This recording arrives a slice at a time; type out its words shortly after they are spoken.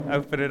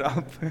open it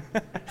up.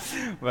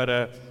 But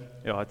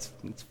yeah,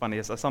 it's funny.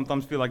 I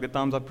sometimes feel like the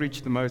times I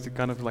preach the most, it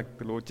kind of like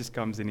the Lord just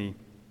comes and He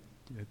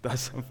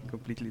does something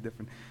completely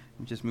different. Let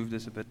me just move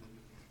this a bit.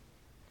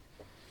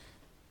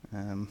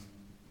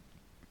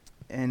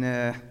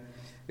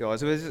 Yeah,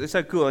 so it's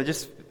so cool. I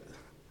just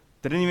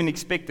didn't even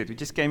expect it. We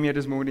just came here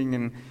this morning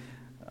and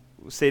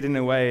said in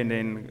a way, and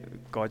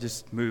then God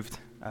just moved.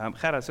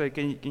 Gerard, sorry,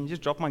 can you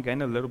just drop my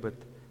gain a little bit?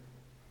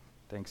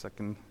 Thanks. I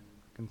can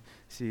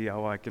see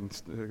how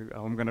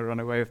I'm going to run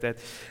away with that.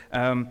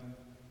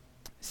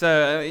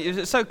 So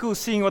it's so cool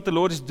seeing what the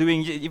Lord is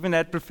doing. Even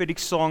that prophetic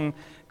song,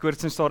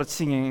 Kurtzen started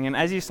singing, and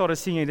as he started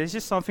singing, there's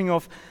just something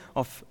of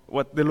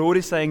what the Lord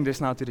is saying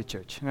just now to the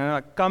church. You know,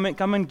 like, come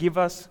and give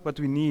us what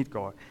we need,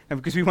 God, and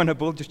because we want to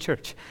build your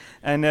church.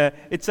 And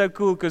it's so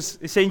cool because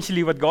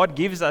essentially what God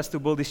gives us to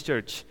build this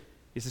church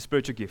is the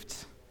spiritual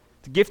gifts.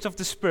 The gifts of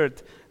the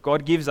Spirit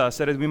God gives us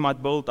so that we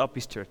might build up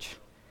His church.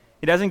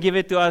 He doesn't give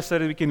it to us so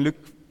that we can look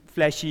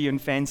flashy and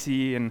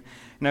fancy. And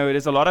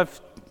there's a lot of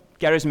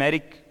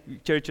charismatic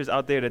churches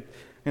out there that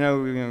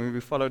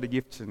we follow the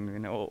gifts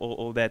and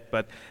all that.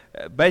 But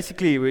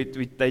basically,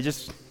 they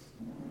just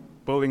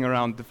building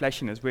around the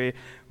flashiness. Where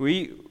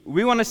we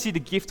want to see the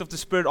gift of the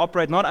Spirit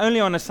operate not only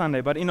on a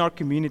Sunday but in our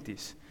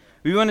communities.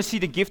 We want to see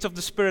the gift of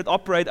the Spirit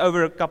operate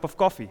over a cup of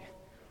coffee.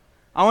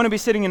 I want to be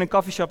sitting in a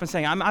coffee shop and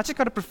saying, I just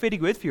got a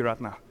prophetic word for you right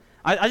now.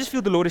 I just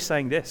feel the Lord is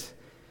saying this.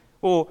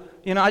 Or,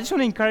 I just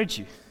want to encourage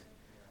you.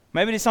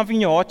 Maybe there's something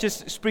in your heart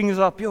just springs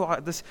up.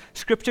 This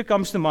scripture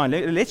comes to mind.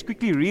 Let's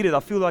quickly read it. I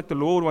feel like the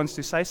Lord wants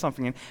to say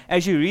something. And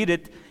as you read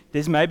it,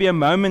 there's maybe a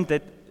moment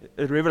that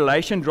a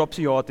revelation drops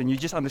in your heart and you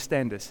just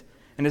understand this.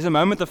 And there's a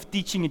moment of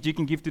teaching that you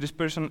can give to this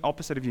person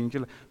opposite of you. And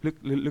you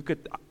look at,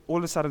 all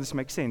of a sudden this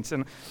makes sense.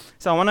 And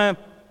so I want to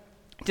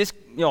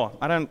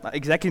I don't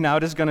exactly know how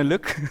this is going to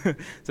look,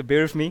 so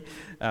bear with me.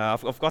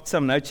 I've got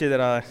some notes here that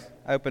I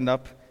opened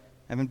up.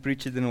 I haven't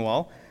preached it in a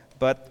while.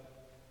 But,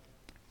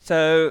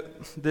 so,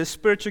 the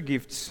spiritual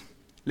gifts.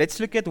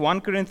 Let's look at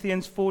 1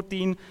 Corinthians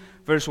 14,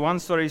 verse 1.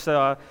 Sorry,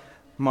 so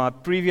my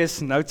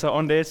previous notes are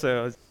on there,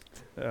 so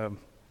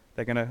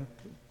they're going to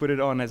put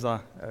it on as I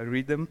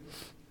read them.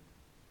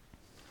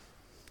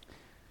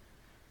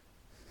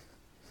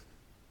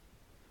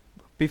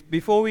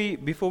 Before we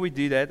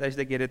do that, as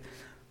they get it,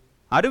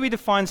 how do we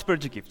define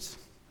spiritual gifts?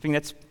 I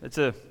think that's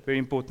a very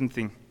important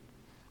thing.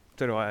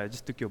 Sorry, I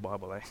just took your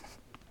Bible,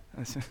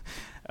 because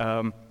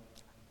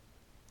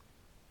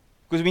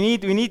we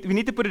need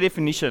to put a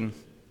definition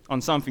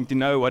on something to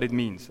know what it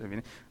means. I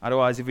mean,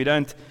 otherwise, if we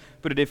don't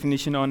put a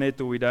definition on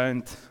it or we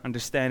don't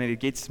understand it, it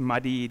gets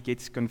muddy, it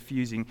gets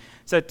confusing.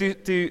 So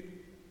to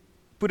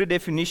put a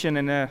definition,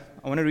 and I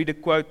want to read a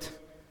quote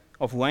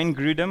of Wayne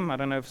Grudem. I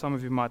don't know if some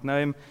of you might know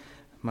him.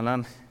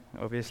 Milan,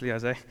 obviously, I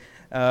say.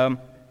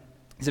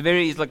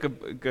 He's like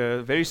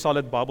a very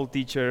solid Bible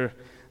teacher.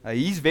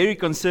 He's very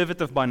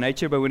conservative by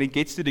nature, but when it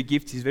gets to the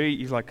gifts,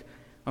 he's like,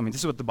 this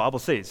is what the Bible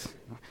says.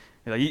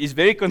 He's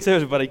very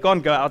conservative, but he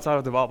can't go outside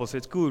of the Bible. So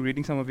it's cool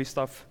reading some of his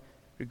stuff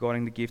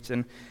regarding the gifts.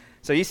 And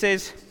so he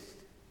says,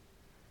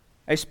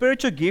 a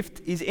spiritual gift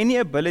is any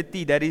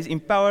ability that is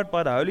empowered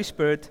by the Holy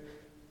Spirit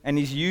and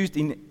is used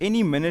in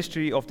any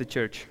ministry of the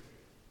church.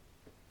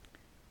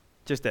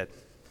 Just that.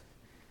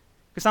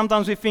 Because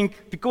sometimes we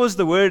think, because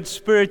the word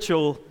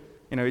spiritual,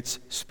 it's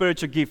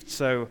spiritual gift.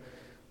 So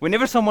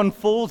whenever someone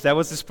falls, that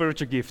was the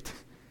spiritual gift.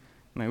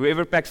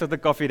 Whoever packs up the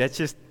coffee, that's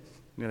just,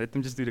 let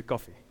them just do the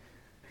coffee.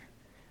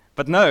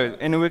 But no,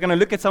 and we're going to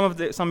look at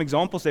some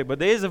examples there, but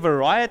there's a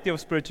variety of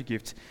spiritual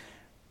gifts.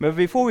 But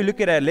before we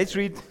look at that, let's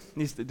read,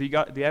 do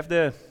you have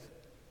the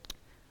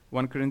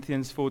 1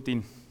 Corinthians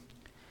 14?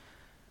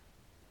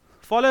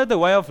 Follow the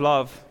way of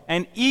love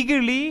and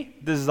eagerly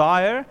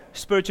desire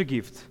spiritual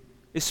gifts,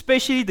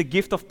 especially the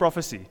gift of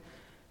prophecy.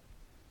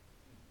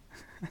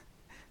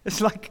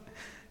 It's like,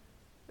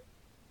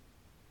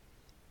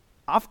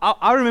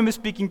 I remember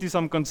speaking to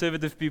some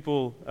conservative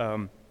people,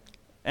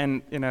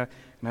 and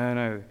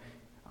no,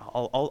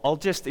 I'll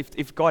just,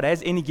 if God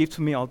has any gift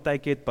for me, I'll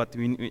take it. But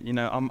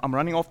I'm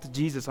running after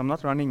Jesus. I'm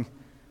not running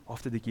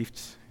after the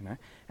gifts.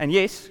 And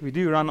yes, we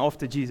do run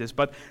after Jesus.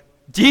 But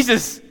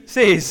Jesus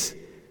says,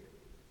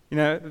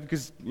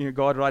 because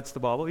God writes the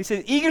Bible, He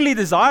says, eagerly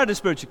desire the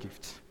spiritual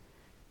gifts.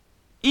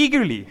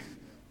 Eagerly.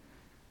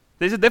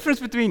 There's a difference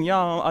between,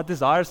 I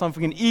desire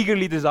something and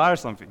eagerly desire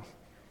something.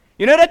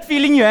 You know that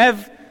feeling you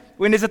have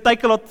when there's a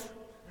Take-A-Lot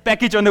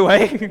package on the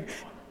way?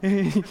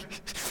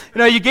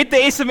 You get the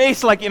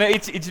SMS, like,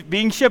 it's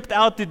being shipped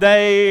out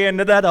today, and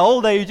that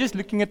whole day you're just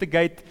looking at the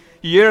gate,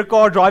 you hear a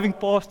car driving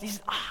past, yes.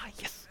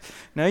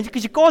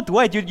 Because you can't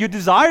wait. You're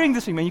desiring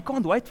this thing, man. You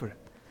can't wait for it.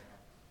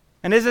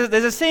 And there's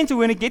a sense of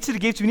when it gets to the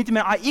gifts, we need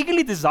to I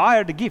eagerly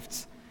desire the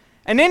gifts.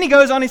 And then he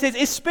goes on, he says,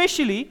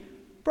 especially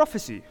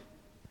prophecy.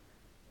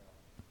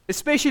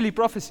 Especially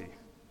prophecy.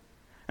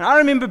 And I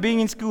remember being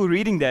in school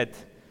reading that,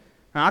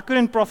 and I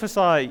couldn't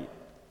prophesy.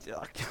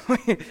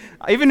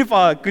 Even if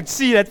I could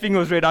see that thing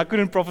was red, I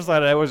couldn't prophesy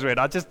that it was red.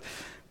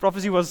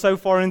 Prophecy was so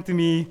foreign to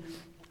me,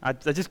 I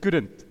just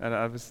couldn't.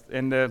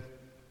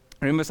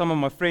 I remember some of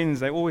my friends,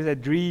 they always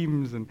had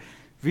dreams and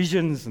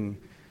visions and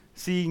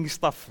seeing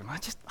stuff. And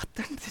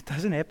it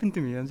doesn't happen to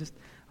me.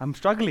 I'm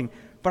struggling.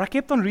 But I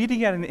kept on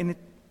reading it and it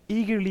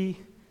eagerly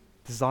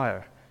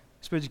desire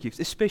spiritual gifts,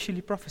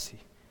 especially prophecy.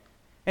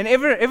 And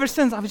ever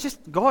since, I was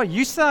just, God,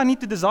 you say I need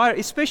to desire,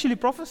 especially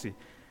prophecy.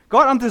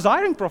 God, I'm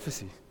desiring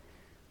prophecy.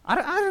 I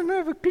don't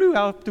have a clue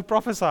how to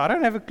prophesy. I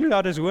don't have a clue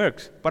how this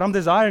works. But I'm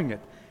desiring it.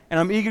 And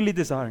I'm eagerly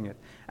desiring it.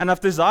 And I've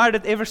desired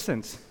it ever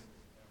since.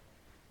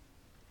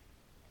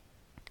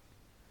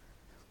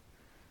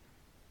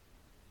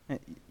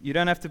 You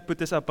don't have to put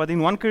this up, but in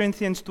 1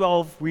 Corinthians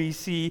 12, we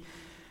see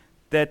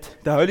that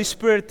the Holy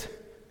Spirit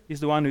is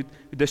the one who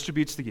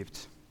distributes the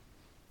gifts.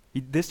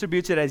 He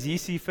distributes it as He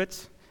sees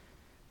fit.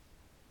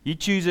 He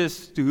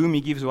chooses to whom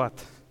He gives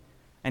what.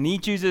 And He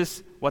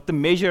chooses what the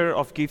measure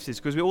of gifts is,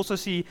 because we also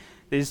see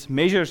there's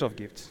measures of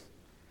gifts.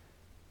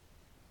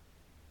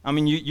 I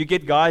mean, you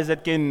get guys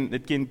that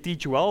can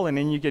teach well, and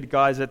then you get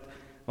guys that,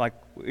 like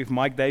if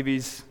Mike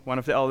Davies, one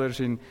of the elders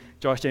in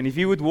Josh, and if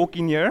he would walk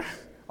in here,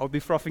 I would be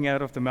frothing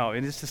out of the mouth.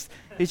 And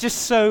it's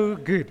just so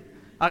good.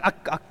 I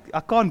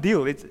can't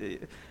deal.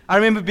 I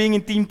remember being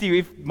in Team T.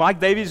 If Mike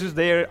Davies was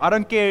there, I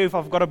don't care if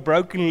I've got a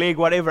broken leg,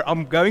 whatever.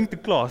 I'm going to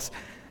class.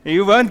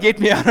 You won't get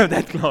me out of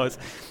that class.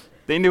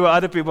 Then there were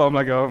other people. I'm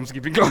like, oh, I'm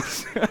skipping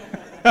class.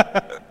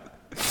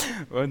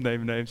 Won't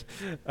name names.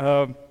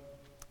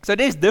 So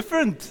there's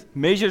different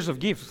measures of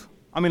gifts.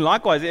 I mean,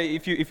 likewise,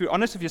 if you're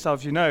honest with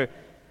yourself, you know,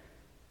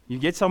 you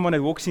get someone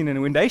that walks in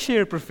and when they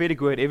share a prophetic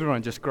word,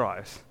 everyone just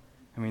cries.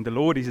 I mean, the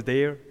Lord is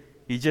there.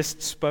 He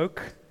just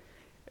spoke.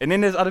 And then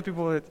there's other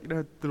people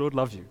that, the Lord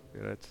loves you.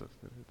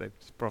 They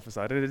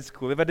prophesied. It's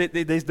cool. But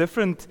there's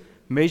different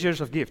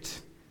measures of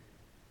gifts.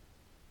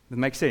 That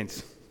makes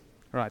sense.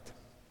 Right.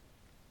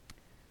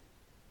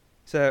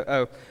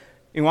 So,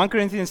 in 1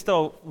 Corinthians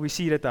 12, we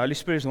see that the Holy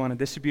Spirit is the one that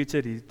distributes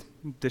it. He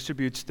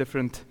distributes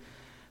different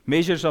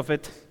measures of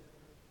it.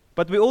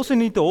 But we also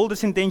need to hold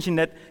this intention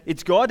that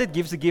it's God that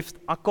gives the gift.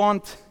 I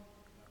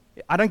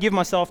don't give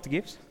myself the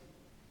gifts.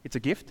 It's a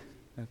gift.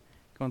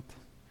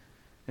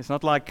 It's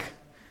not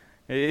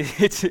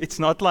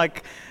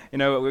like,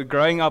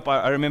 growing up,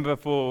 I remember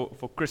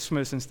for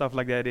Christmas and stuff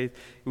like that,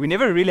 we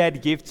never really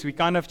had gifts. We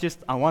kind of just,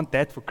 I want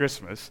that for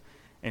Christmas.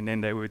 And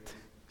then they would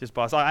just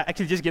pass. I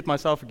actually just get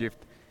myself a gift,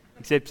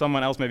 except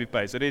someone else maybe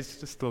pays. So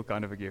it's just still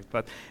kind of a gift.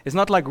 But it's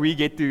not like we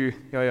get to,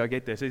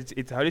 get this.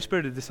 It's the Holy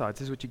Spirit that decides,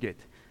 this is what you get.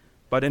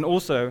 But then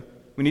also,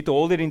 we need to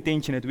hold that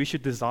intention that we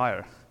should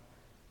desire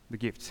the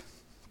gifts.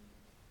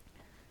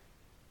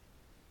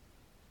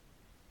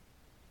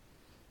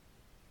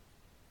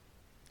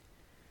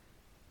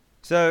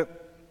 So,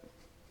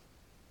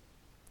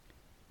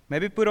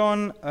 maybe put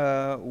on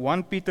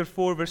 1 Peter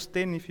 4 verse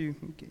 10 if you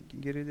can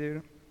get it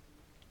there.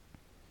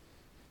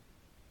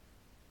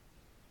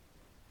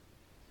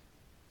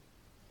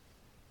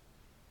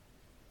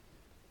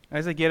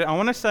 As I get it, I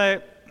want to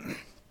say,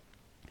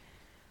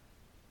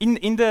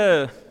 in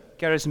the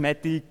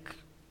charismatic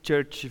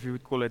church, if you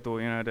would call it,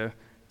 or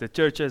the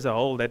church as a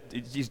whole, that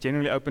is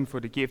generally open for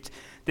the gifts,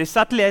 there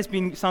subtly has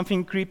been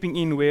something creeping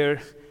in where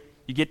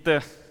you get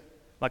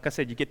like I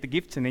said, you get the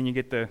gifts and then you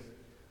get the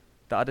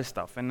other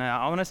stuff. And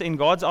I want to say, in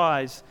God's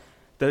eyes,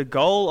 the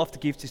goal of the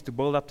gifts is to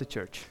build up the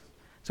church.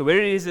 So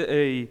whether it is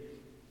a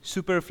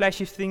super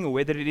flashy thing or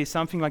whether it is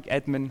something like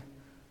admin,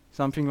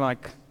 something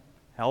like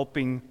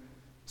helping,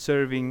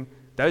 serving,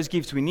 those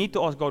gifts, we need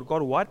to ask God,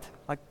 what?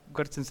 Like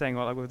Gert's saying,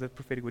 like with the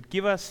prophetic word,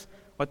 give us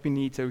what we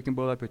need so we can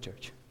build up a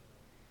church.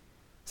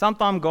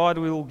 Sometimes God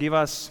will give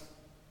us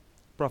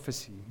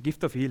prophecy,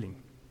 gift of healing.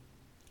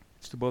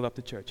 It's to build up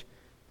the church.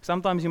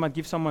 Sometimes you might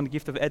give someone the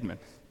gift of admin.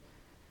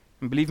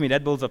 And believe me,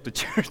 that builds up the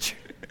church.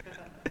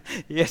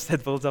 Yes,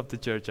 that builds up the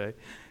church.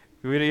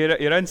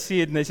 You don't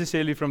see it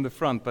necessarily from the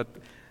front, but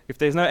if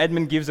there's no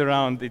admin gives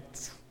around,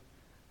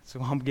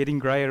 so I'm getting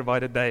grayer by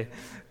the day.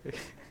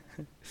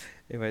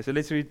 Anyway, so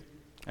let's read.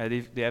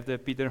 They have the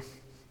Peter.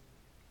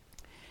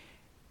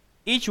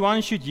 Each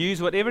one should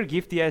use whatever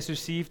gift he has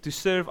received to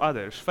serve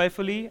others,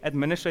 faithfully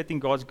administrating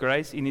God's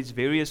grace in its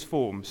various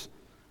forms.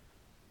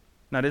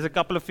 Now, there's a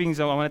couple of things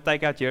I want to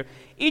take out here.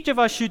 Each of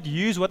us should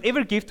use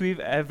whatever gift we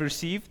have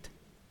received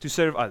to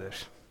serve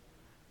others.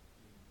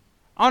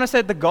 I want to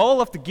say the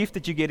goal of the gift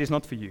that you get is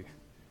not for you.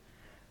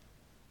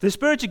 The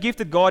spiritual gift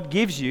that God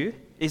gives you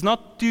is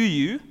not to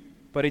you,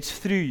 but it's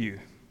through you.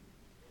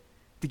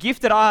 The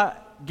gift that I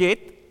get,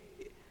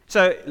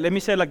 so let me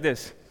say it like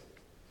this.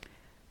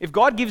 If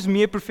God gives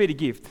me a prophetic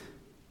gift,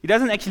 He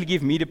doesn't actually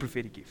give me the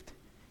prophetic gift.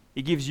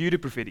 He gives you the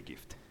prophetic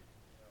gift.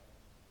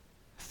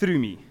 Through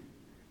me.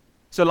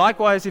 So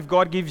likewise, if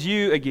God gives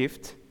you a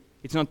gift,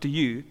 it's not to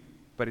you,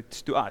 but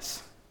it's to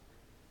us.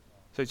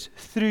 So it's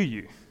through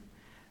you.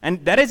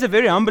 And that is a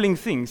very humbling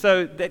thing.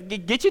 So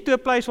that gets you to a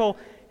place, well,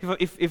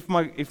 if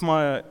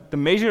the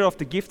measure of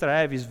the gift that I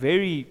have is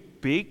very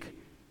big,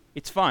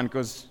 it's fine,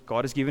 because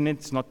God has given it,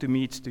 it's not to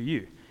me, it's to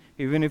you.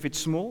 Even if it's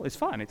small, it's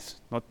fine,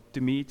 it's not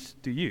to me, it's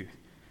to you.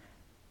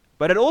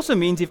 But it also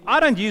means if I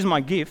don't use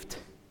my gift,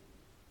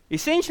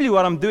 essentially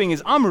what I'm doing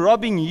is I'm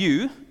robbing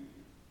you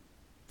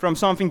from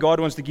something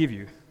God wants to give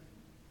you.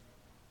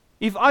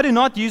 If I do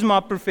not use my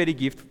prophetic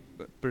gift,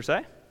 per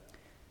se,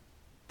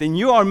 then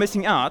you are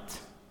missing out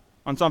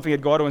on something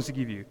that God wants to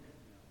give you.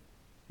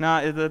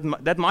 Now,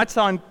 that might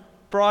sound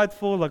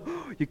prideful, like,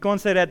 oh, you can't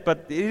say that,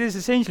 but it is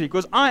essentially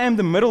because I am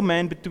the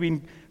middleman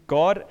between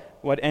God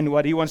and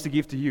what He wants to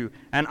give to you.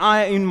 And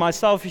I, in my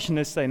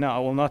selfishness, say, no, I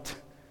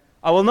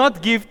will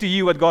not give to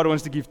you what God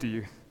wants to give to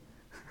you.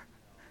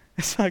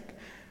 It's like,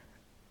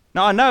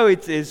 now I know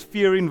it's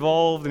fear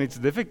involved and it's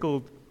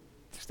difficult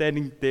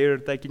standing there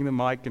taking the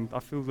mic and I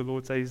feel the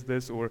Lord says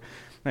this, or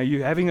now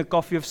you're having a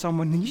coffee with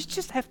someone and you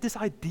just have this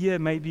idea,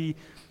 maybe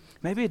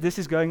this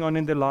is going on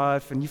in their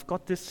life and you've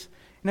got this,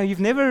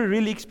 you've never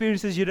really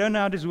experienced this, you don't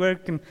know how this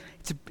works, and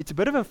it's a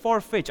bit of a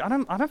far-fetched. I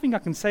don't think I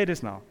can say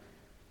this now.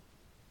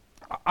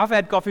 I've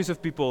had coffees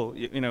with people,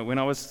 when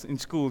I was in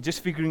school,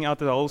 just figuring out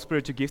the whole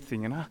spiritual gift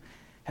thing, and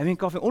having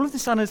coffee, all of a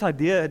sudden this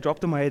idea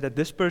dropped in my head that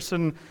this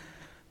person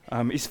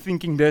is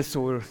thinking this,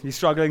 or he's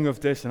struggling with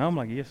this, and I'm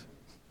like, yes.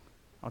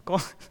 I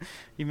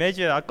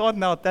can't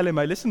now tell him,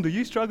 hey, listen, do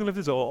you struggle with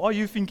this, or are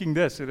you thinking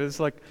this? And it's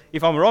like,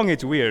 if I'm wrong,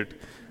 it's weird.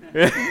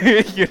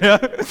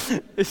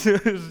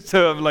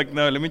 So I'm like,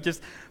 no, let me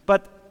just,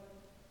 but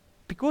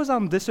because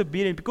I'm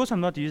disobedient, because I'm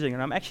not using it,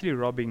 I'm actually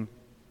robbing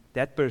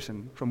that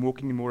person from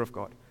walking in more of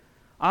God.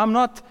 I'm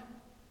not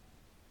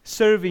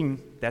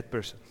serving that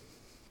person.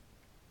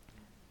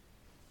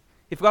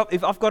 If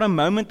I've got a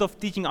moment of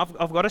teaching,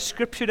 I've got a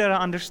scripture that I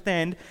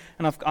understand,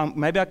 and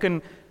maybe I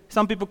can,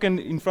 some people can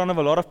in front of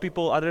a lot of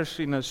people, others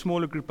in a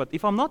smaller group, but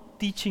if I'm not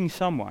teaching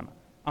someone,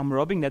 I'm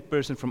robbing that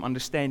person from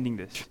understanding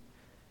this.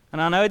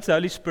 And I know it's the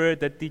Holy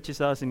Spirit that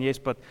teaches us, and yes,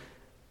 but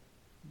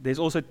there's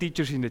also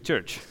teachers in the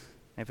church.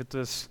 If it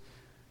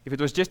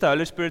was just the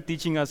Holy Spirit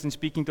teaching us and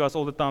speaking to us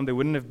all the time, there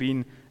wouldn't have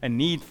been a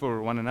need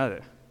for one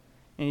another.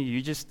 And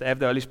you just have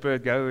the Holy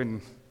Spirit go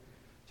and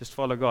just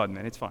follow God,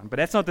 and it's fine. But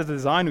that's not the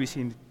design we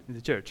see in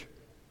the church.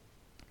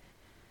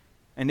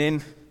 And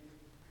then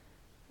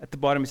at the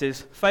bottom it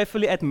says,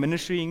 faithfully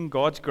administering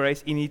God's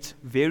grace in its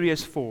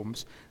various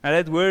forms. Now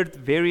that word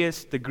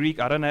various, the Greek,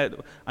 I don't know,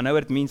 I know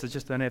what it means, I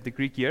just don't have the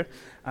Greek here.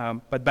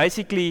 But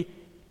basically,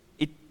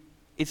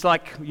 it's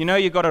like,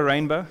 you've got a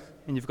rainbow,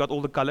 and you've got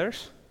all the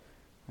colors.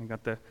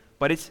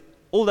 But it's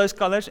all those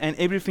colors and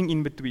everything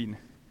in between.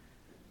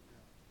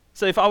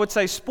 So if I would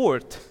say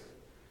sport,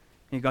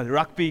 you've got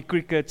rugby,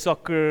 cricket,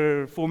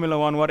 soccer, Formula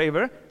 1,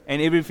 whatever,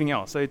 and everything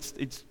else. So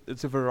it's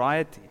a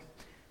variety.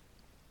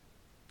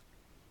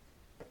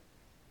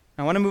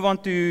 I want to move on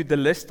to the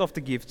list of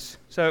the gifts.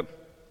 So,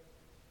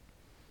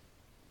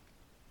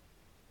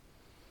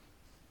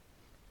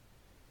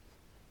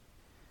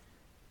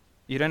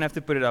 you don't have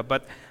to put it up,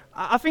 but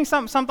I think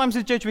sometimes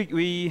in church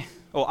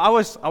I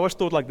was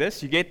taught like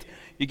this. You get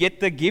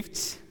the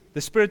gifts,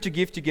 the spiritual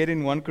gift you get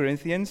in 1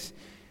 Corinthians.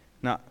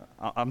 Now,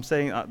 I'm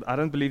saying I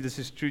don't believe this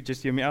is true.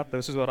 Just hear me out.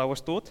 This is what I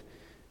was taught.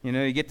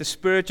 You get the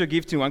spiritual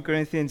gift in 1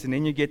 Corinthians, and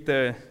then you get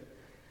the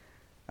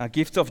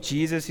gifts of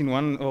Jesus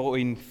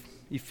in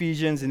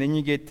Ephesians, and then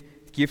you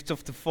get gifts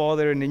of the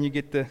Father, and then you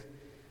get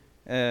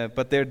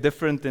but they're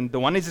different, and the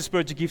one is a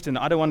spiritual gift, and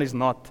the other one is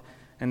not,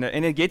 and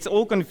it gets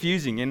all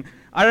confusing. And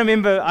I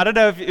remember, I don't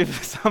know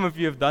if some of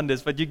you have done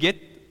this, but you get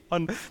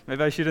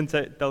maybe I shouldn't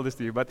tell this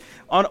to you, but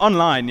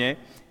online,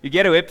 you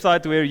get a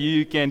website where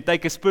you can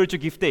take a spiritual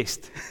gift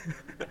test.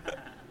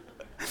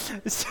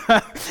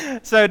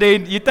 So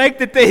then you take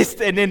the test,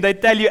 and then they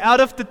tell you out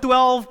of the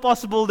 12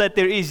 possible that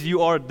there is,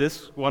 you are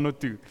this one or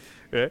two.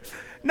 Yeah?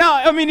 Now,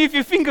 I mean, if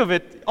you think of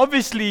it,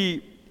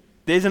 obviously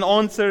there's an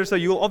answer, so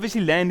you'll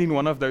obviously land in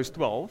one of those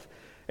 12.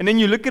 And then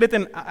you look at it,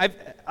 and I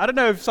don't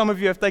know if some of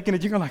you have taken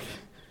it, you go like,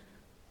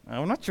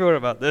 I'm not sure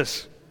about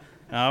this.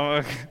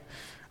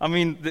 I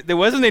mean, there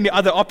wasn't any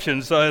other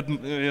option, so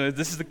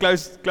this is the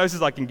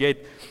closest I can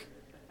get.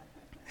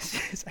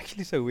 It's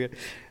actually so weird.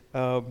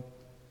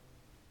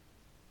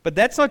 But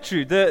that's not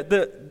true.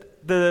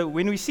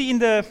 When we see in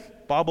the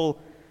Bible,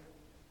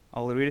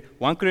 I'll read it.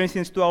 1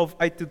 Corinthians 12,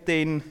 8 to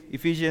 10,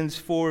 Ephesians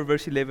 4,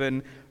 verse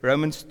 11,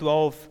 Romans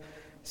 12,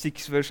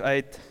 6 to verse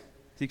 8,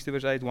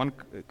 1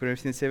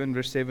 Corinthians 7,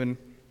 verse 7,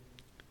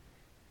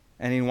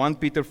 and in 1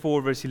 Peter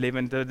 4, verse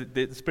 11,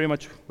 that's pretty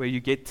much where you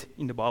get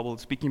in the Bible,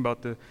 speaking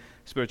about the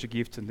spiritual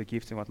gifts and the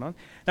gifts and whatnot.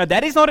 Now,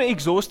 that is not an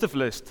exhaustive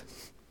list.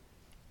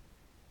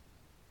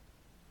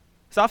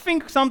 So I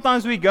think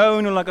sometimes we go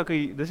and we're like,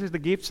 okay, this is the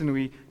gifts, and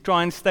we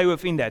try and stay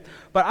within that.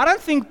 But I don't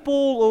think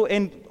Paul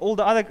and all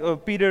the other,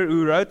 Peter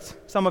who wrote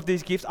some of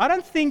these gifts, I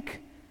don't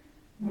think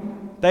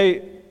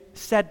they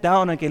sat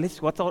down, okay, that's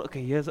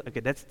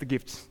the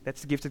gifts.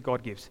 That's the gifts that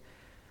God gives.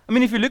 I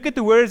mean, if you look at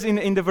the words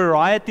in the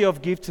variety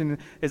of gifts, and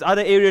there's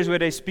other areas where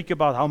they speak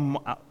about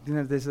how,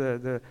 there's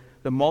the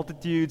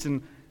multitudes,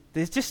 and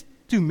there's just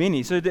too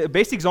many. So the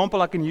best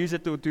example I can use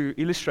it to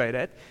illustrate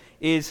that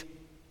is,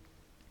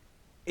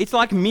 it's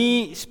like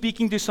me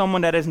speaking to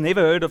someone that has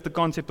never heard of the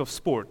concept of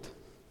sport,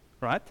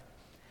 right?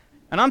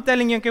 And I'm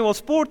telling you, okay, well,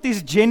 sport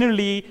is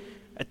generally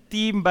a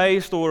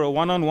team-based or a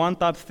one-on-one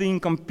type thing,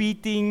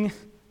 competing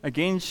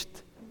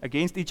against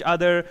each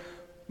other,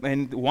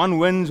 and one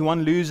wins,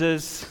 one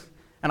loses,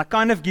 And I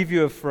kind of give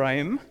you a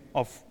frame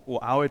of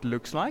how it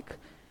looks like.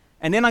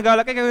 And then I go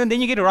like, okay, and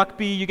then you get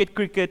rugby, you get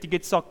cricket, you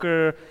get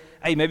soccer,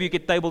 hey, maybe you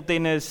get table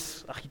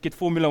tennis, you get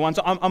Formula 1.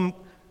 So I'm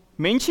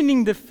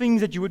mentioning the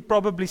things that you would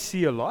probably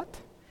see a lot.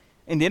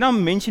 And then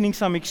I'm mentioning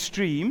some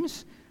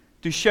extremes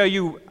to show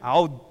you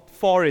how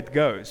far it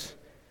goes.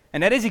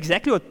 And that is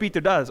exactly what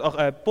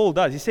Paul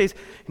does. He says,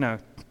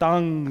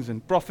 tongues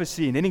and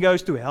prophecy, and then he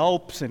goes to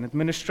helps and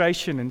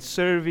administration and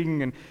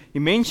serving, and he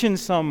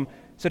mentions some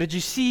so that you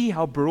see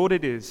how broad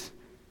it is.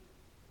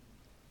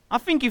 I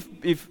think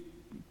if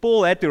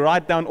Paul had to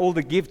write down all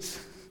the gifts,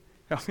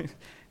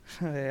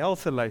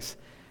 hell's a lace.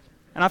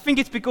 And I think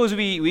it's because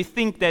we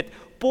think that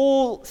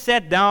Paul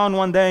sat down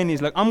one day and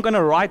he's like, I'm going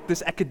to write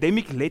this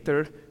academic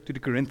letter to the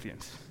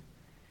Corinthians.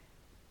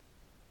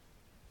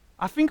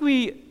 I think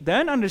we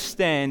don't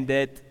understand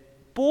that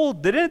Paul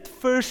didn't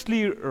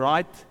firstly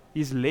write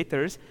his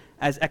letters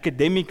as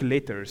academic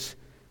letters,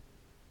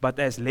 but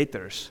as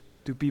letters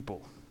to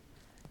people.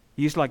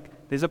 He's like,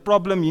 there's a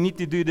problem, you need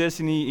to do this,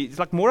 and it's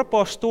like more a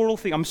pastoral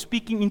thing. I'm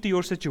speaking into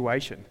your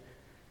situation.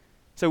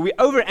 So we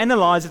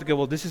overanalyze it, okay,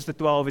 well, this is the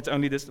 12, it's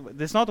only this.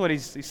 That's not what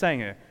he's saying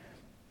here.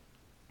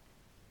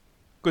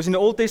 Because in the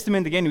Old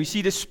Testament, again, we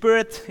see the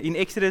Spirit in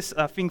Exodus,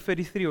 I think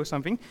 33 or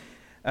something,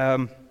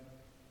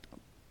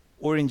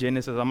 or in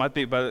Genesis, I might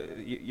be, but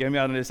you hear me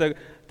out on this. So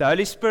the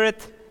Holy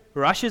Spirit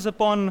rushes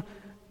upon,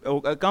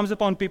 or comes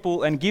upon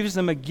people and gives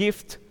them a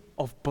gift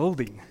of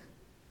building,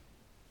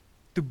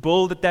 to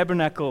build the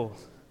tabernacle.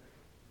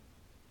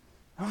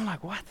 I'm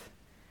like, what?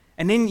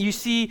 And then you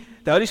see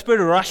the Holy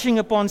Spirit rushing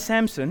upon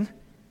Samson,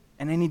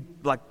 and then he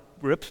like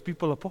rips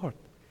people apart.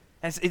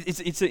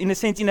 It's in a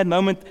sense, in that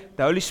moment,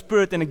 the Holy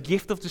Spirit and a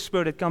gift of the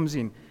Spirit that comes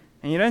in.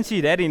 And you don't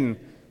see that in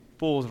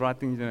Paul's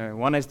writings.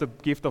 One has the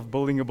gift of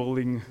building a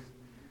building.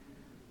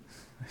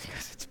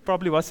 It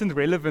probably wasn't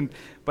relevant,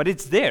 but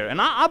it's there. And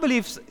I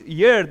believe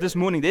here this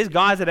morning, there's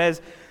guys that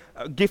has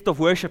a gift of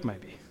worship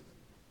maybe.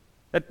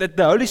 That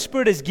the Holy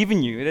Spirit has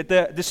given you,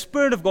 that the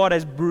Spirit of God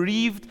has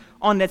breathed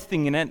on that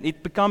thing, and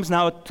it becomes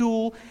now a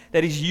tool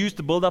that is used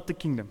to build up the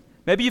kingdom.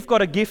 Maybe you've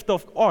got a gift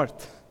of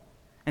art,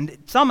 and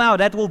somehow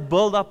that will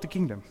build up the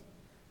kingdom.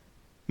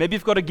 Maybe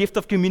you've got a gift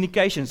of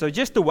communication, so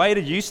just the way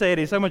that you say it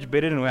is so much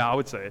better than the way I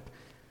would say it.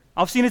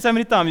 I've seen it so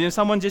many times,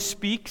 someone just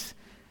speaks,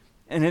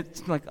 and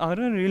it's like, I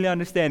don't really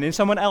understand, and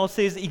someone else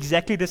says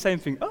exactly the same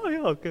thing. Oh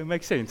yeah, okay,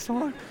 makes sense.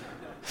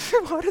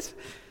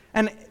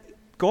 And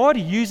God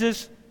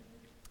uses.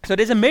 So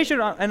there's a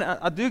measure, and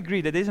I do agree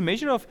that there's a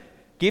measure of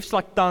gifts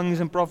like tongues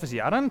and prophecy.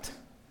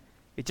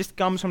 It just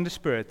comes from the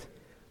Spirit.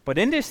 But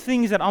then there's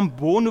things that I'm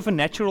born with a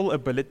natural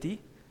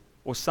ability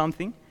or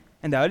something,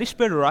 and the Holy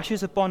Spirit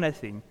rushes upon that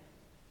thing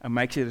and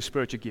makes it a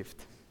spiritual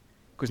gift.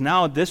 Because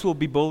now this will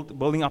be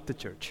building up the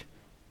church.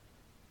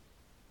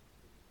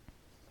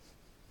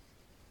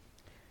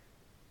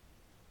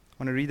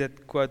 I want to read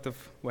that quote of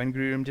Wayne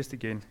Grudem just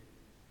again.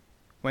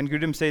 Wayne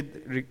Grudem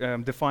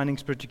said, defining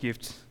spiritual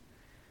gifts,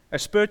 a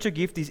spiritual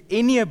gift is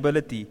any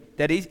ability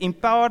that is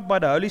empowered by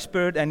the Holy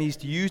Spirit and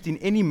is used in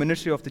any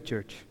ministry of the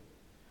church.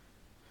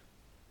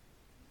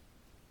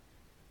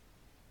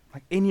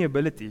 Like any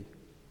ability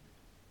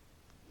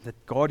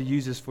that God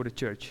uses for the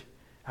church.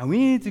 And we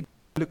need to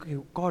look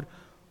at God,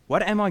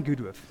 what am I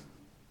good with?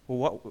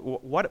 Or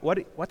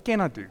what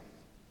can I do?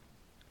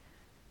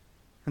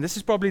 And this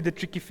is probably the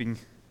tricky thing.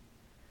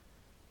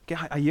 Okay,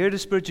 I hear the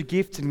spiritual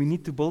gifts and we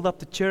need to build up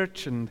the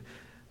church,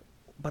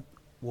 but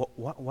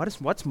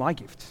what's my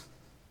gift?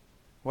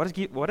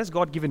 What has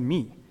God given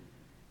me?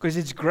 Because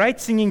it's great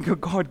singing,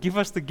 God, give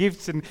us the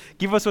gifts and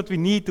give us what we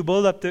need to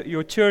build up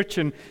your church.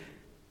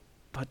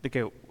 But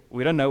okay,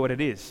 we don't know what it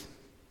is.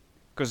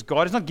 Because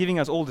God is not giving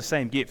us all the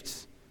same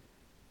gifts.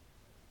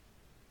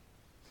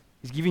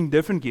 He's giving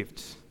different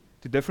gifts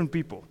to different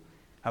people.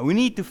 And we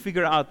need to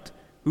figure out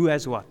who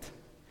has what.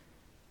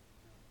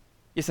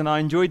 Yes, and I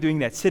enjoy doing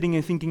that, sitting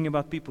and thinking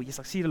about people. Yes,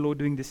 I see the Lord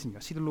doing this in you. I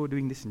see the Lord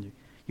doing this in you.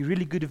 You're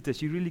really good at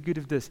this. You're really good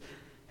at this.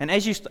 And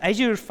as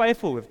you're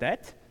faithful with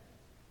that,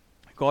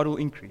 God will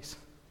increase.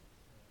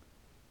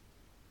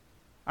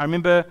 I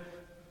remember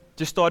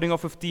just starting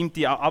off with Team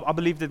T. I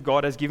believe that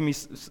God has given me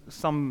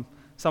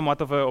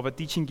somewhat of a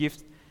teaching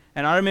gift.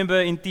 And I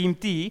remember in Team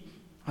T,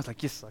 I was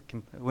like, yes, I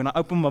can. When I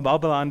open my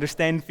Bible, I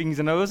understand things.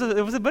 And it was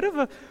a bit of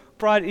a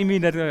pride in me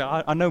that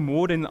I know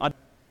more than I.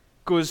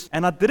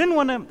 And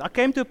I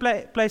came to a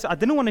place I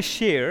didn't want to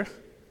share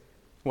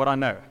what I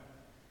know.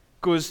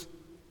 Because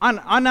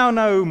I now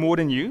know more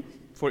than you,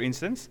 for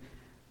instance.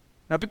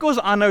 Now, because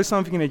I know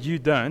something that you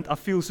don't, I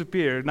feel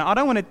superior. Now, I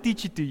don't want to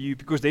teach it to you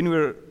because then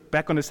we're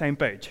back on the same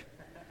page.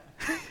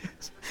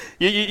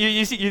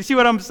 you see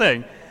what I'm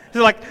saying? It's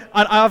like,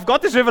 I've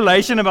got this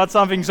revelation about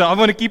something, so I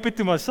want to keep it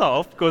to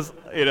myself because,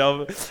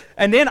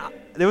 And then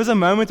there was a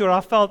moment where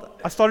I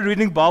started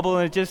reading the Bible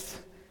and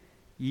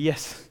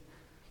yes.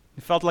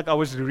 It felt like I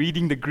was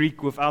reading the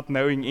Greek without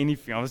knowing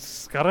anything. I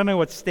don't know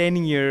what's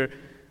standing here.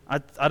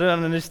 I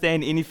don't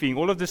understand anything.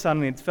 All of a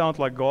sudden, it felt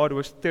like God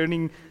was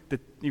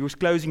He was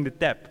closing the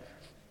tap.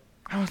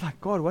 I was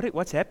like, God,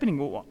 what's happening?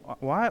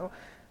 Why?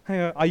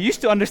 I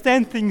used to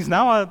understand things.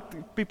 Now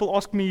people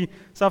ask me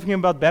something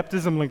about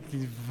baptism, like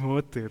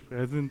water.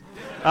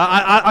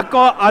 I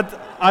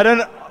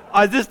can't.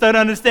 I just don't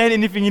understand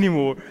anything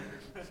anymore.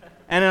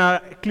 And I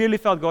clearly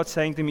felt God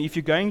saying to me, if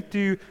you're going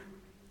to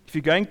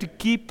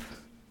keep,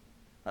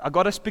 I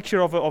got a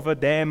picture of a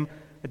dam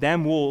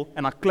wall,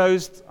 and I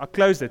closed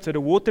it so the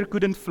water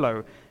couldn't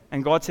flow.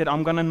 And God said,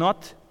 I'm gonna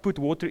not put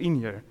water in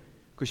here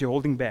because you're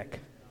holding back.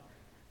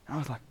 And I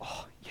was like,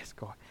 oh yes,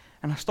 God.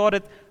 And I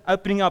started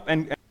opening up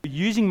and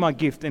using my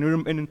gift,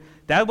 and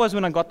that was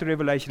when I got the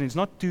revelation. It's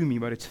not to me,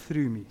 but it's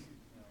through me.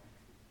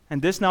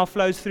 And this now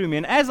flows through me.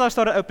 And as I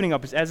started opening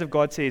up, it's as if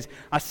God says,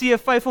 I see a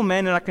faithful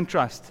man that I can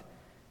trust.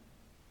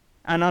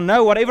 And I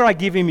know whatever I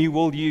give him, he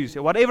will use.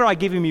 Whatever I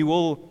give him, he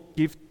will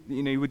give,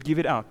 he would give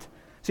it out.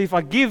 So if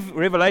I give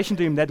revelation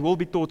to him, that will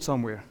be taught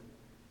somewhere.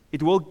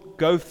 It will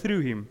go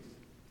through him.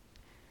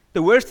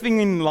 The worst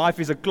thing in life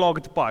is a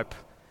clogged pipe.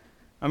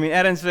 I mean,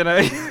 Aaron said,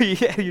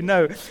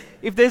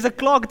 if there's a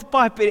clogged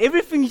pipe,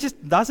 everything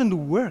just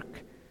doesn't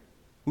work.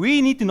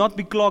 We need to not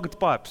be clogged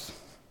pipes.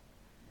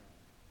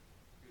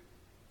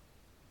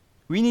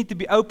 We need to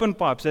be open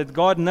pipes that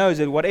God knows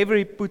that whatever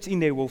He puts in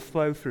there will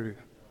flow through.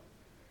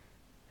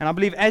 And I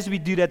believe as we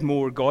do that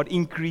more, God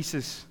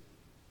increases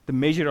the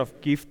measure of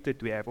gift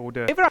that we have.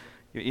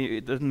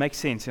 It doesn't make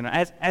sense.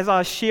 As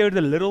I share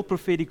the little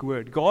prophetic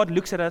word, God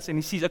looks at us and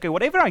He sees, okay,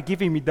 whatever I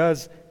give Him, He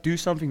does do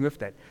something with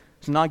that.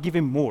 So now I give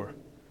Him more.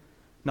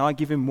 Now I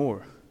give Him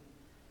more.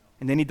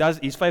 And then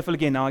He's faithful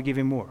again, now I give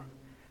Him more.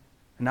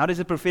 And now there's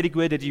a prophetic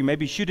word that you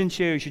maybe shouldn't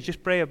share, you should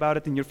just pray about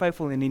it and you're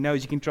faithful and He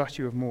knows He can trust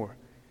you with more.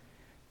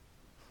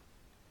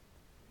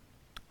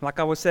 Like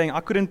I was saying,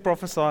 I couldn't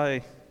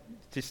prophesy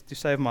just to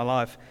save my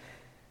life.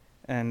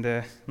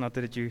 And not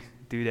that you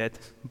do that,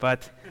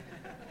 but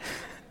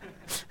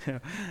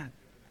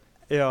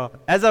yeah.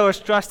 As I was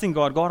trusting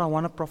God, I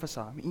want to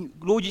prophesy. I mean,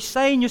 Lord, you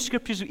say in your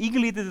scriptures,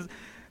 eagerly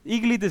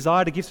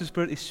desire the gifts of the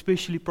Spirit,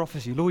 especially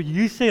prophecy. Lord,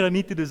 you said I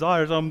need to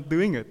desire, so I'm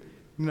doing it.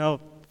 Now,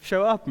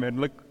 show up, man.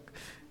 Look,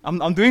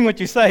 I'm doing what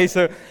you say.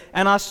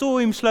 And I saw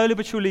Him slowly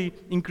but surely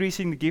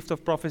increasing the gift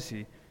of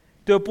prophecy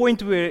to a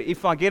point where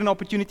if I get an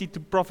opportunity to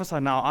prophesy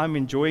now, I'm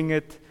enjoying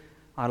it.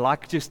 I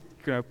like just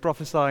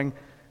prophesying.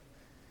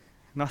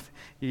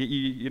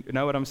 You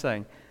know what I'm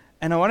saying.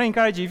 And I want to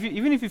encourage you,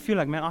 even if you feel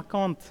like, man, I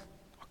can't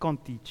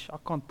teach, I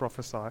can't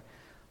prophesy,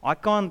 I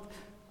can't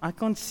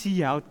see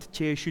how the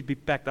chair should be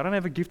packed. I don't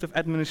have a gift of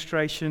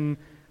administration.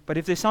 But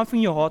if there's something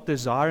in your heart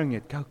desiring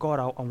it, go, God,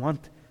 I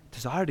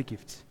desire the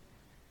gifts.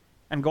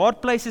 And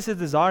God places a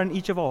desire in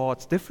each of our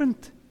hearts,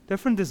 different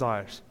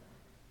desires.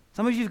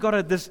 Some of you've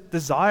got this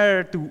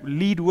desire to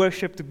lead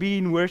worship, to be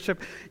in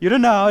worship. You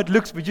don't know how it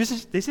looks, but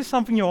this is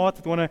something in your heart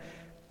that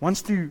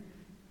wants to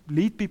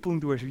lead people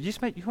into worship. You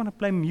want to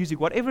play music,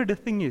 whatever the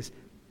thing is.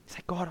 Say,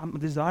 God, I'm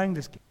desiring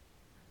this gift.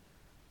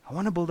 I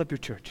want to build up your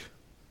church.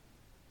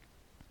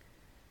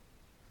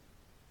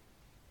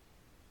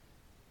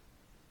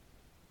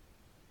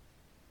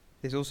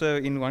 There's also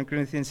in 1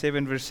 Corinthians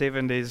 7 verse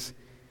 7, there's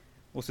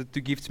also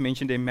two gifts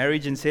mentioned there,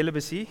 marriage and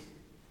celibacy.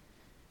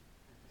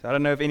 So I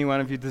don't know if any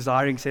one of you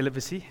desiring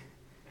celibacy.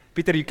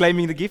 Peter, are you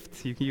claiming the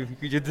gift?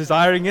 You're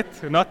desiring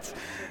it or not?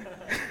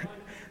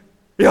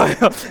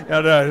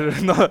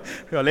 No.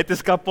 Let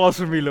this cup pass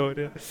from me, Lord.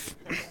 Yeah.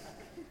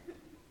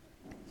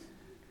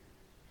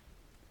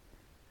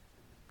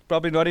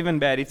 Probably not even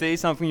bad. If there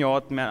is something in your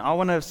heart, man, I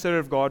want to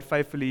serve God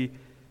faithfully,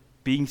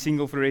 being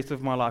single for the rest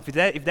of my life.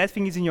 If that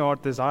thing is in your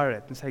heart, desire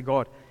it and say,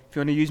 God, if you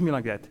want to use me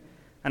like that.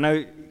 I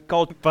know,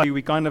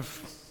 we kind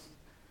of,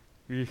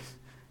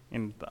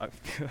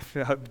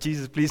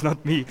 Jesus, please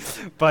not me.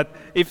 But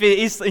if it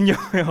is in your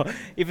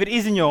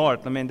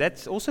heart, I mean,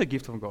 that's also a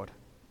gift from God.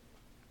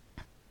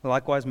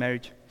 Likewise,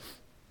 marriage.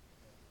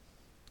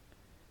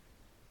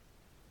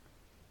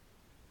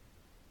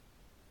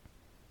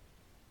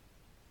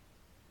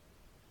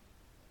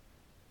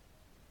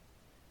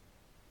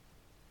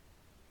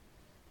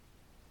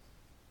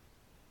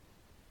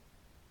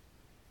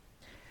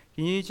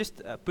 Can you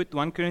just put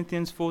 1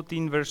 Corinthians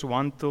 14 verse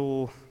 1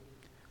 till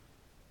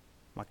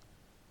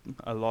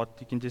a lot?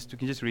 You can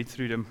just read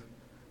through them.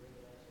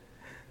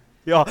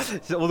 Yeah,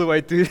 it's all the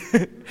way to.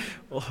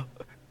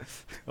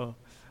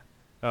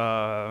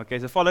 Okay,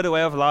 so follow the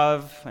way of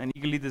love and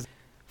eagerly desire.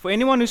 For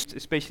anyone who's,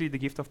 especially the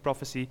gift of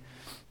prophecy,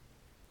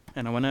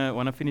 and I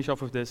want to finish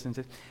off with this and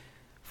say,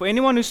 for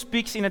anyone who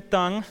speaks in a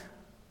tongue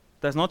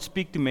does not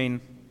speak to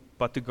men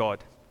but to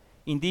God.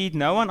 Indeed,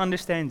 no one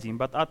understands him,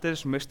 but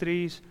utters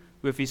mysteries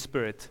with his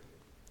spirit.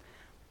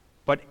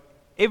 But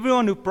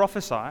everyone who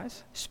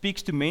prophesies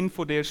speaks to men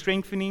for their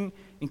strengthening,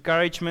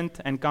 encouragement,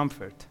 and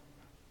comfort.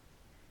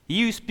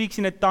 He who speaks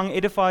in a tongue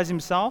edifies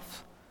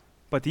himself,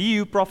 but he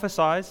who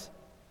prophesies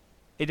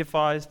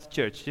edifies the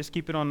church. Just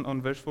keep it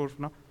on verse 4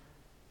 for now.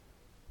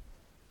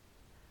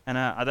 And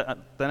I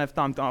don't have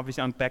time to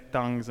obviously unpack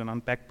tongues and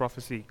unpack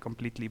prophecy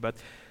completely, but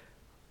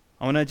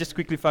I want to just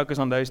quickly focus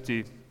on those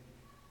two.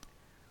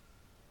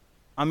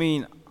 I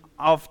mean,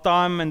 I've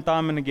time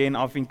and again,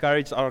 I've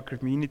encouraged our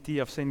community.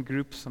 I've sent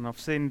groups and I've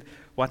sent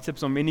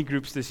WhatsApps on many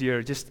groups this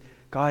year. Just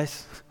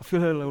guys, I feel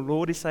the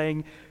Lord is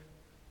saying,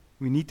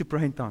 we need to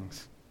pray in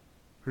tongues.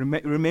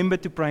 Remember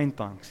to pray in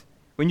tongues.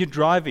 When you're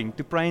driving,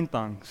 to pray in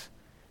tongues.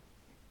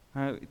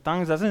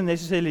 Tongues doesn't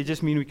necessarily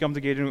just mean we come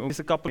together and there's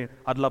a couple,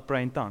 I'd love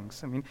praying in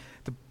tongues. I mean,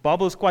 the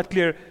Bible is quite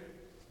clear.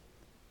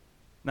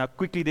 Now,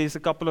 quickly, there's a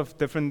couple of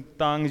different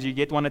tongues. You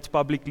get one that's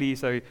publicly,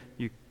 so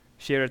you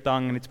share a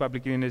tongue and it's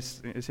publicly in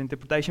its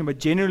interpretation. But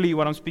generally,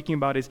 what I'm speaking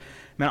about is,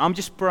 man, I'm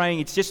just praying.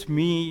 It's just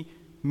me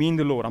and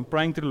the Lord. I'm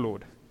praying to the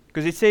Lord.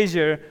 Because it says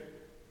here,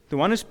 the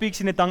one who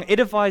speaks in a tongue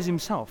edifies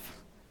himself.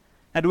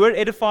 And the word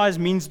edifies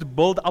means to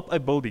build up a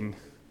building.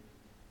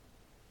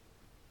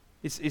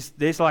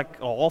 There's like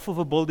a half of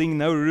a building,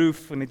 no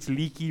roof, and it's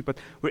leaky, but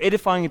we're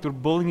edifying it, we're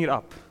building it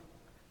up.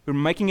 We're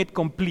making it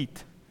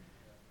complete.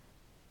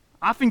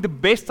 I think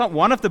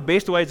one of the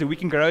best ways that we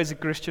can grow as a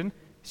Christian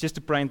is just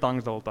to pray in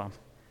tongues the whole time.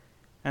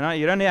 And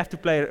you don't have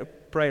to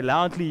pray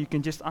loudly. You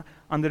can just,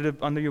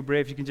 under your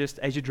breath, you can just,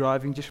 as you're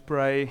driving, just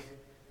pray.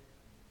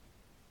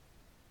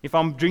 If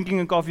I'm drinking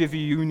a coffee with you,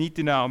 you need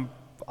to know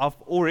I've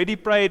already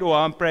prayed or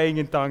I'm praying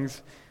in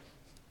tongues,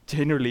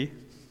 generally.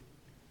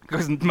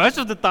 Because most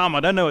of the time, I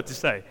don't know what to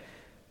say,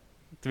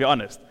 to be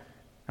honest.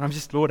 And I'm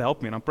just, Lord,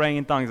 help me. And I'm praying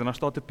in tongues, and I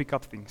start to pick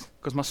up things.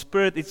 Because my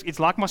spirit,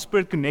 it's like my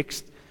spirit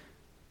connects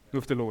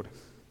with the Lord.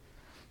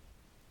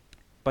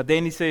 But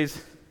then he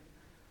says,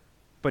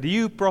 but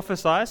you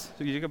prophesies,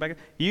 so you go back,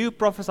 you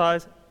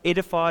prophesies,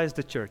 edifies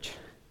the church.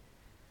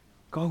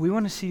 God, we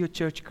want to see your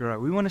church grow.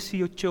 We want to see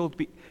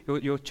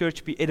your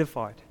church be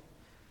edified.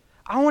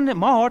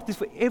 My heart is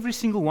for every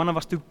single one of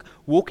us to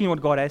walk in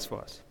what God has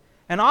for us.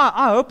 And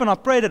I hope and I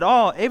pray that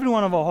every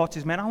one of our hearts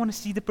is, man, I want to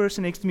see the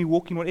person next to me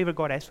walking whatever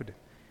God has for them.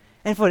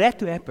 And for that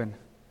to happen,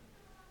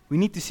 we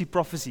need to see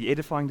prophecy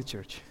edifying the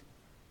church.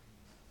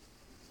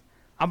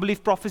 I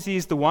believe prophecy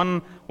is the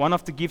one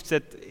of the gifts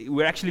that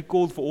we're actually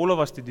called for all of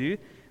us to do.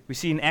 We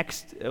see in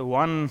Acts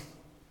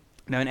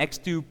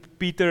 2,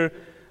 Peter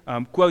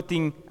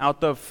quoting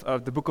out of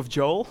the book of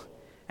Joel.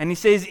 And he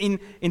says in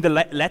the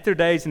latter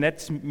days, and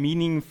that's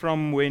meaning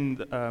from when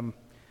the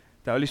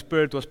Holy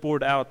Spirit was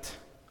poured out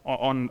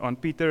on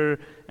Peter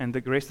and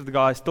the rest of the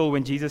guys, till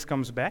when Jesus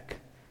comes back.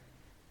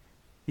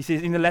 He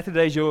says, in the latter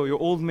days, your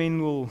old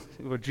men will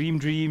dream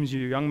dreams,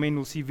 your young men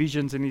will see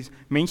visions, and he's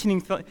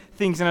mentioning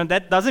things. And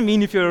that doesn't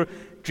mean if you're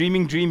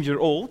dreaming dreams, you're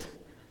old.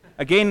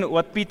 Again,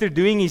 what Peter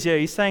doing is here,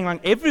 he's saying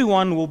like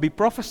everyone will be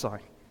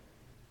prophesying.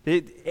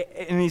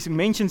 And he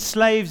mentions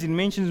slaves, he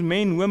mentions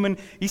men, women.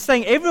 He's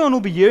saying everyone will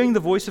be hearing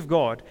the voice of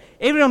God.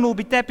 Everyone will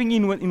be tapping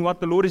in what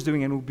the Lord is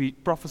doing and will be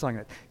prophesying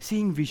that,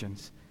 seeing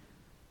visions,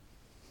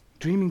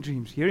 dreaming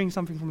dreams, hearing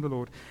something from the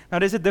Lord. Now,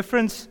 there's a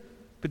difference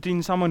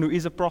between someone who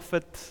is a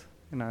prophet.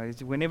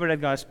 Whenever that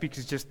guy speaks,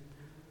 it's just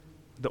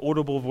the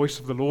audible voice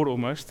of the Lord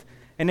almost.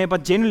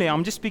 But generally,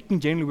 I'm just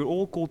speaking generally, we're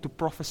all called to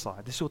prophesy.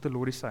 This is what the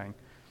Lord is saying.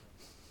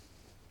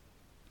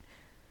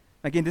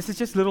 Again, this is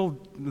just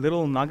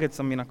little nuggets.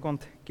 I mean, I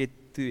can't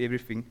get to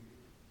everything.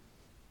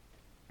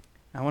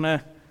 I want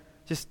to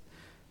just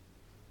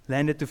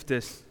land it with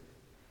this.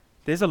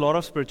 There's a lot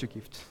of spiritual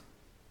gifts.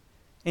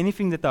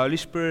 Anything that the Holy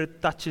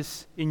Spirit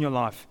touches in your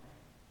life,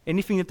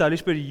 anything that the Holy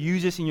Spirit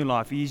uses in your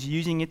life, He is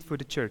using it for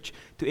the church,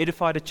 to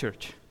edify the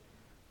church.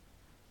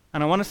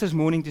 And I want us this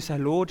morning to say,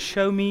 Lord,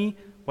 show me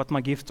what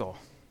my gifts are.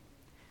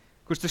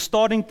 Because the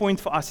starting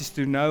point for us is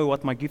to know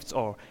what my gifts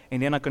are,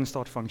 and then I can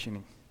start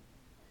functioning.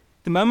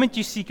 The moment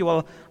you seek,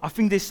 well, I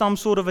think there's some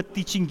sort of a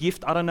teaching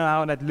gift, I don't know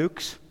how that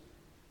looks,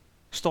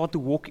 start to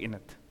walk in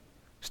it.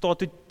 Start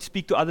to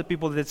speak to other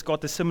people that's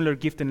got a similar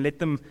gift and let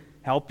them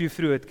help you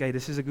through it. Okay,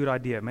 this is a good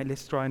idea, mate,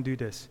 let's try and do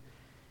this.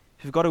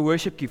 If you've got a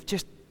worship gift,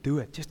 just do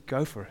it, just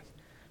go for it.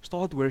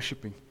 Start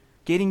worshiping.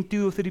 Getting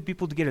 2 or 3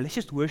 people together, let's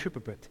just worship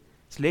a bit.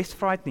 It's less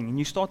frightening, and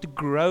you start to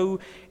grow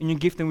in your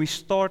gift, and you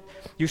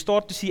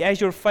start to see, as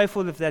you're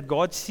faithful with that,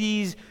 God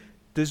sees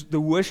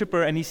the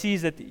worshiper, and He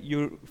sees that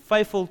you're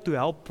faithful to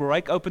help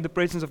break open the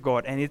presence of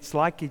God, and it's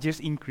like it just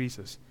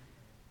increases.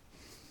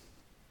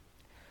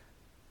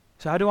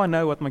 So how do I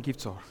know what my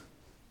gifts are?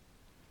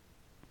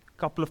 A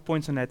couple of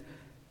points on that.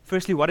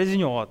 Firstly, what is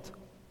in your heart?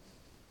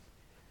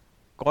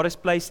 God has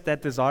placed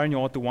that desire in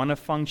your heart to want to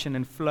function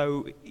and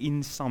flow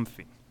in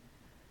something.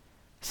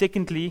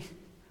 Secondly,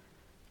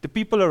 the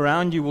people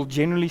around you will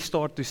generally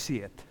start to see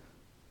it.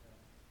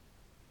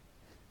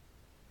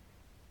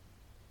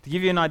 To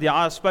give you an idea,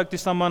 I spoke to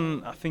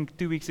someone, I think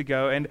 2 weeks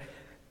ago, and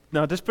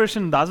now this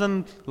person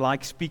doesn't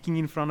like speaking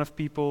in front of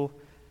people,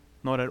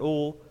 not at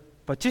all,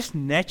 but just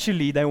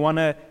naturally they want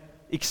to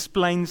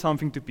explain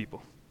something to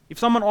people. If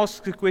someone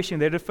asks a question,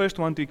 they're the first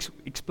one to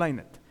explain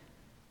it.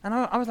 And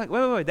I was like,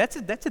 wait, that's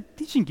a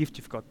teaching gift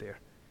you've got there.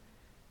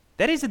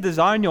 That is a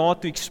desire in your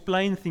heart to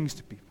explain things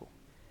to people.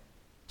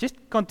 Just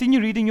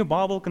continue reading your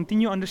Bible,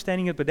 continue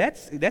understanding it, but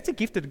that's a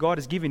gift that God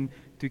has given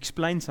to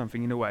explain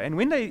something in a way. And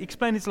when they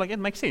explain, it's like, it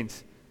makes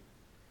sense.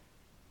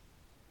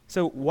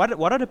 So what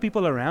are the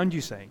people around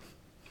you saying?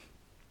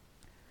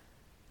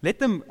 Let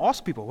them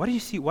ask people, what do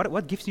you see?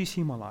 What gifts do you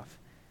see in my life?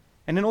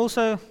 And then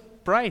also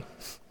pray.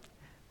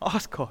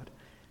 Ask God.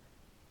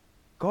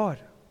 God,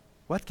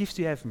 what gifts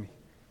do you have for me?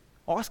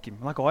 Ask Him.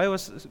 Like I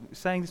was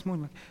saying this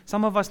morning, like,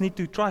 some of us need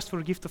to trust for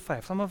a gift of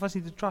faith. Some of us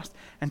need to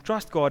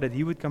trust God that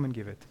He would come and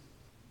give it.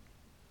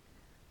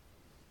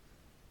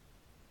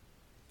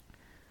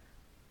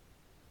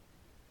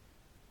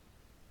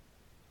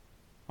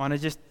 I want to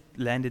just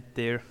land it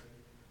there.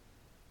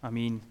 I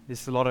mean,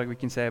 there's a lot we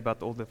can say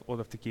about all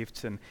of the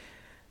gifts, and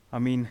I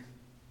mean,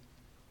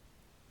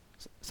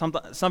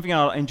 something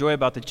I enjoy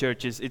about the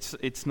church is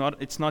it's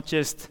not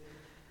just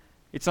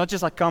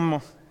I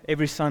come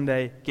every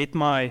Sunday, get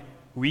my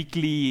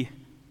weekly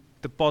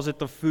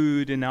deposit of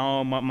food, and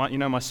now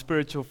my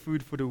spiritual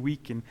food for the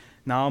week, and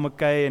now I'm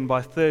okay, and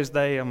by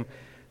Thursday I'm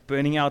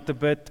burning out a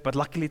bit, but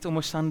luckily it's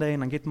almost Sunday,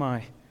 and I get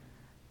my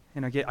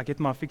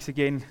fix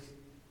again.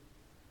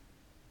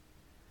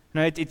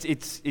 No,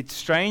 it's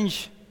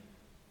strange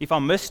if I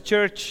miss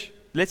church.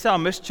 Let's say I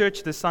miss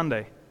church this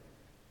Sunday,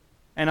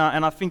 and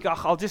I think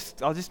I'll just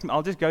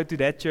go to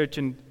that church,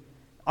 and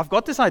I've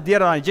got this idea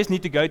that I just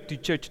need to go to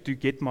church to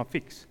get my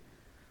fix.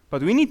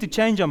 But we need to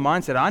change our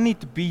mindset. I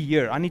need to be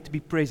here. I need to be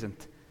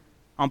present.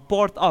 I'm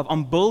part of.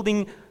 I'm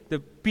building.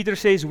 Peter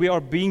says we are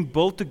being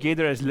built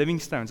together as living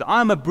stones.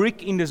 I'm a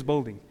brick in this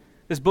building.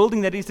 This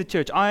building that is the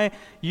church.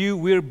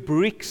 We're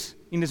bricks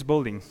in this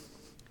building.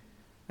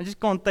 I just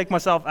can't take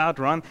myself out,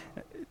 run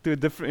to a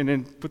different,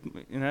 and then put,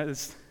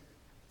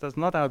 that's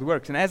not how it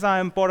works. And as I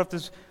am part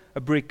of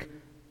a brick,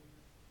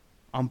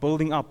 I'm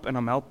building up, and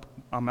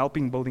I'm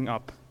helping building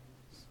up.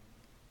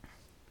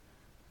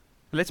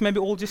 Let's maybe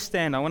all just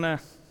stand. I want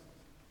to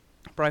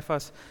pray for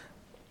us.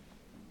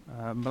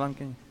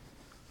 Blank,